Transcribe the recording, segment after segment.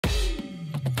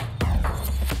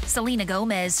Selena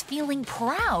Gomez feeling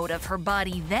proud of her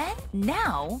body then,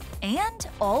 now, and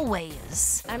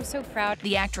always. I'm so proud.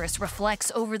 The actress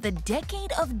reflects over the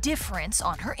decade of difference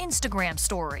on her Instagram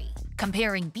story,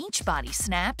 comparing beach body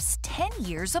snaps 10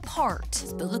 years apart.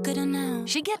 But look at her now.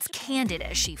 She gets candid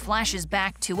as she flashes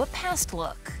back to a past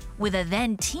look, with a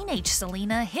then-teenage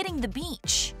Selena hitting the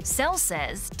beach. Sel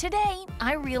says, "Today,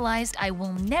 I realized I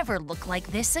will never look like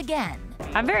this again."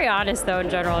 I'm very honest, though, in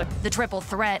general. The triple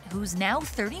threat, who's now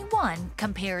 31,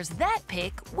 compares that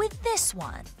pic with this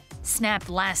one, snapped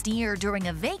last year during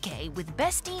a vacay with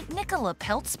bestie Nicola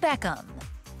Peltz-Beckham.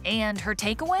 And her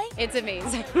takeaway? It's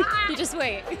amazing. You just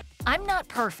wait. "I'm not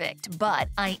perfect, but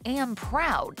I am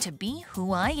proud to be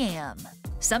who I am.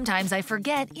 Sometimes I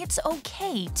forget it's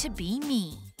okay to be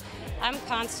me." I'm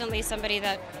constantly somebody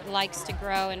that likes to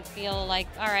grow and feel like,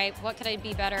 all right, what could I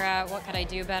be better at? What could I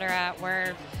do better at?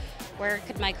 Where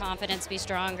could my confidence be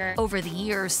stronger? Over the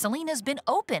years, Selena's been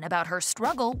open about her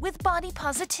struggle with body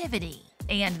positivity.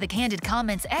 And the candid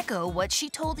comments echo what she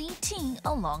told ET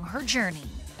along her journey.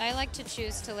 I like to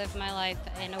choose to live my life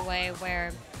in a way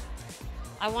where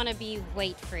I want to be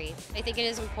weight-free. I think it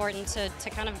is important to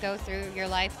kind of go through your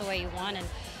life the way you want, and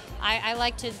I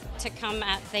like to come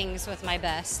at things with my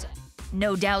best.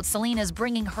 No doubt Selena's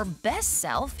bringing her best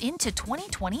self into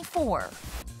 2024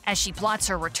 as she plots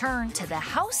her return to the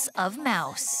House of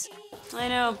Mouse. I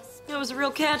know. It was a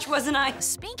real catch, wasn't I?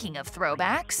 Speaking of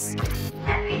throwbacks,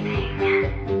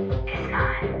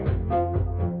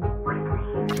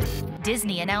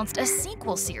 Disney announced a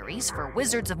sequel series for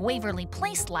Wizards of Waverly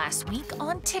Place last week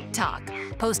on TikTok,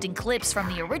 posting clips from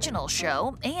the original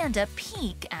show and a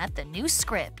peek at the new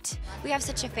script. We have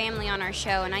such a family on our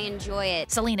show, and I enjoy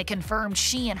it. Selena confirmed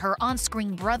she and her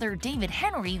on-screen brother David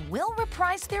Henry will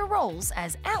reprise their roles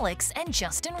as Alex and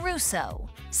Justin Russo.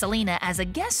 Selena as a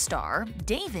guest star,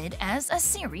 David as a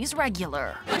series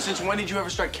regular. Since when did you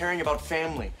ever start caring about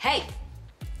family? Hey,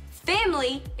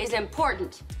 family is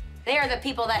important. They are the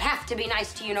people that have to be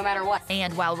nice to you no matter what.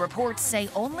 And while reports say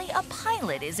only a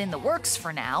pilot is in the works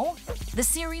for now, the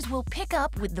series will pick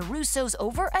up with the Russos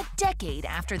over a decade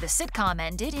after the sitcom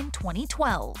ended in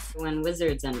 2012. When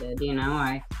Wizards ended,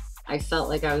 I felt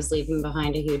like I was leaving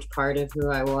behind a huge part of who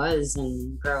I was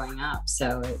and growing up,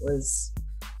 so it's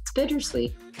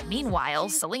bittersweet. Meanwhile,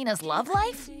 Selena's love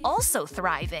life also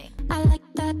thriving. I like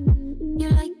that. You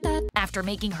like that. After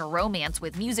making her romance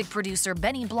with music producer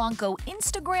Benny Blanco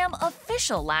Instagram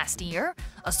official last year,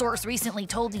 a source recently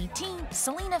told ET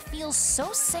Selena feels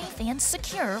so safe and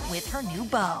secure with her new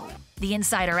beau. The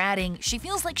insider adding she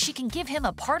feels like she can give him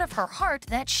a part of her heart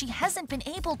that she hasn't been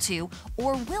able to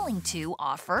or willing to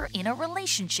offer in a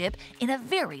relationship in a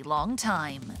very long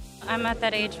time. I'm at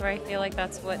that age where I feel like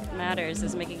that's what matters,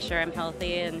 is making sure I'm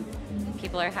healthy and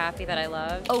people are happy that I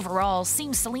love. Overall,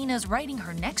 seems Selena's writing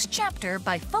her next chapter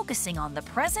by focusing on the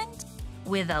present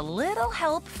with a little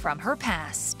help from her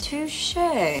past.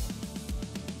 Touché.